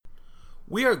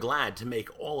We are glad to make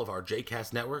all of our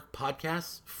JCast Network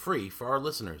podcasts free for our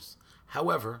listeners.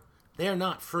 However, they are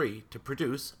not free to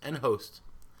produce and host.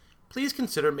 Please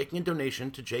consider making a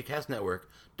donation to JCast Network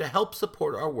to help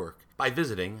support our work by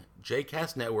visiting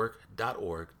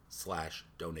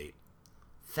jcastnetwork.org/donate.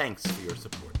 Thanks for your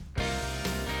support.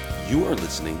 You are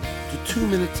listening to 2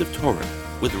 Minutes of Torah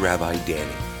with Rabbi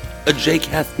Danny, a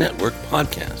JCast Network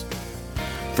podcast.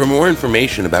 For more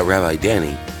information about Rabbi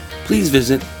Danny, please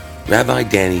visit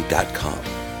rabbidanny.com.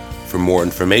 For more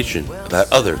information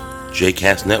about other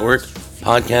JCast Network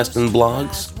podcasts and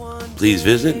blogs, please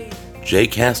visit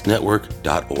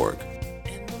jcastnetwork.org.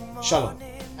 Shalom,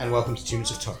 and welcome to 2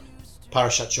 Minutes of Torah.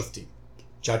 Parashat Shoftim.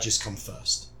 Judges come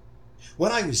first.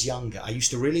 When I was younger, I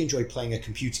used to really enjoy playing a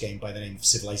computer game by the name of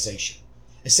Civilization.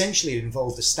 Essentially, it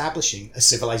involved establishing a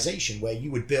civilization where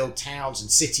you would build towns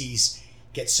and cities,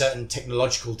 get certain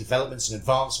technological developments and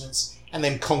advancements, and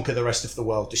then conquer the rest of the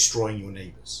world, destroying your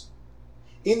neighbours.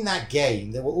 In that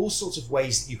game, there were all sorts of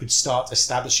ways that you could start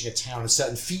establishing a town and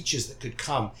certain features that could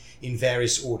come in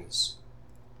various orders.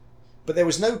 But there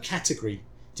was no category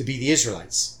to be the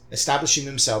Israelites establishing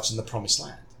themselves in the Promised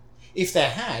Land. If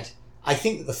there had, I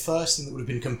think that the first thing that would have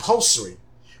been compulsory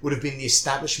would have been the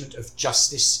establishment of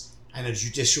justice and a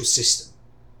judicial system.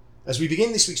 As we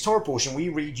begin this week's Torah portion, we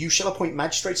read, "You shall appoint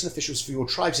magistrates and officials for your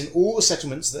tribes in all the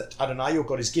settlements that Adonai your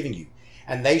God is giving you,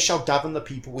 and they shall govern the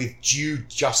people with due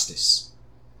justice."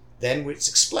 Then it's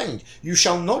explained, "You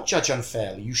shall not judge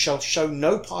unfairly, you shall show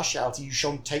no partiality, you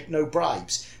shall take no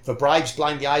bribes, for bribes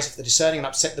blind the eyes of the discerning and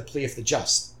upset the plea of the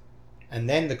just." And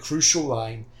then the crucial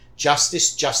line,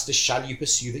 "Justice, justice shall you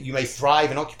pursue, that you may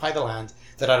thrive and occupy the land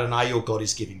that Adonai your God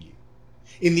is giving you."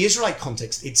 In the Israelite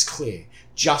context, it's clear.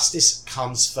 Justice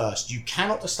comes first. You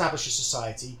cannot establish a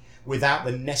society without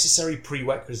the necessary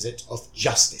prerequisite of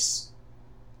justice.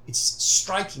 It's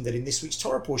striking that in this week's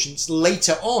Torah portion, it's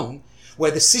later on where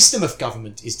the system of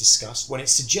government is discussed, when it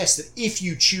suggests that if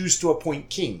you choose to appoint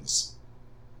kings,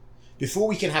 before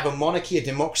we can have a monarchy, a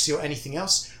democracy, or anything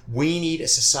else, we need a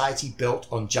society built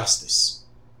on justice.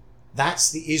 That's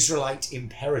the Israelite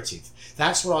imperative.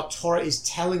 That's what our Torah is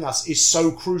telling us is so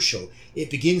crucial.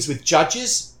 It begins with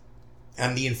judges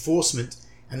and the enforcement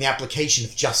and the application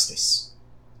of justice.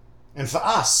 And for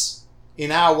us,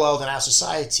 in our world and our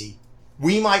society,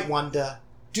 we might wonder,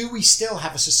 do we still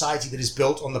have a society that is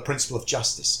built on the principle of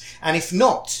justice? And if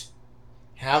not,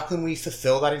 how can we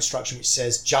fulfill that instruction which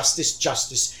says, "Justice,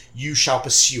 justice, you shall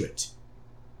pursue it"?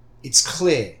 It's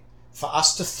clear, for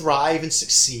us to thrive and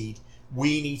succeed,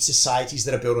 we need societies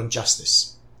that are built on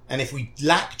justice. And if we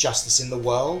lack justice in the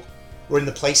world or in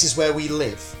the places where we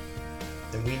live,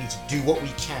 then we need to do what we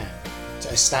can to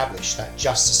establish that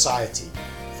just society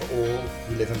for all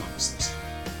who live amongst us.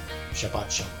 Shabbat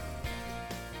Shalom.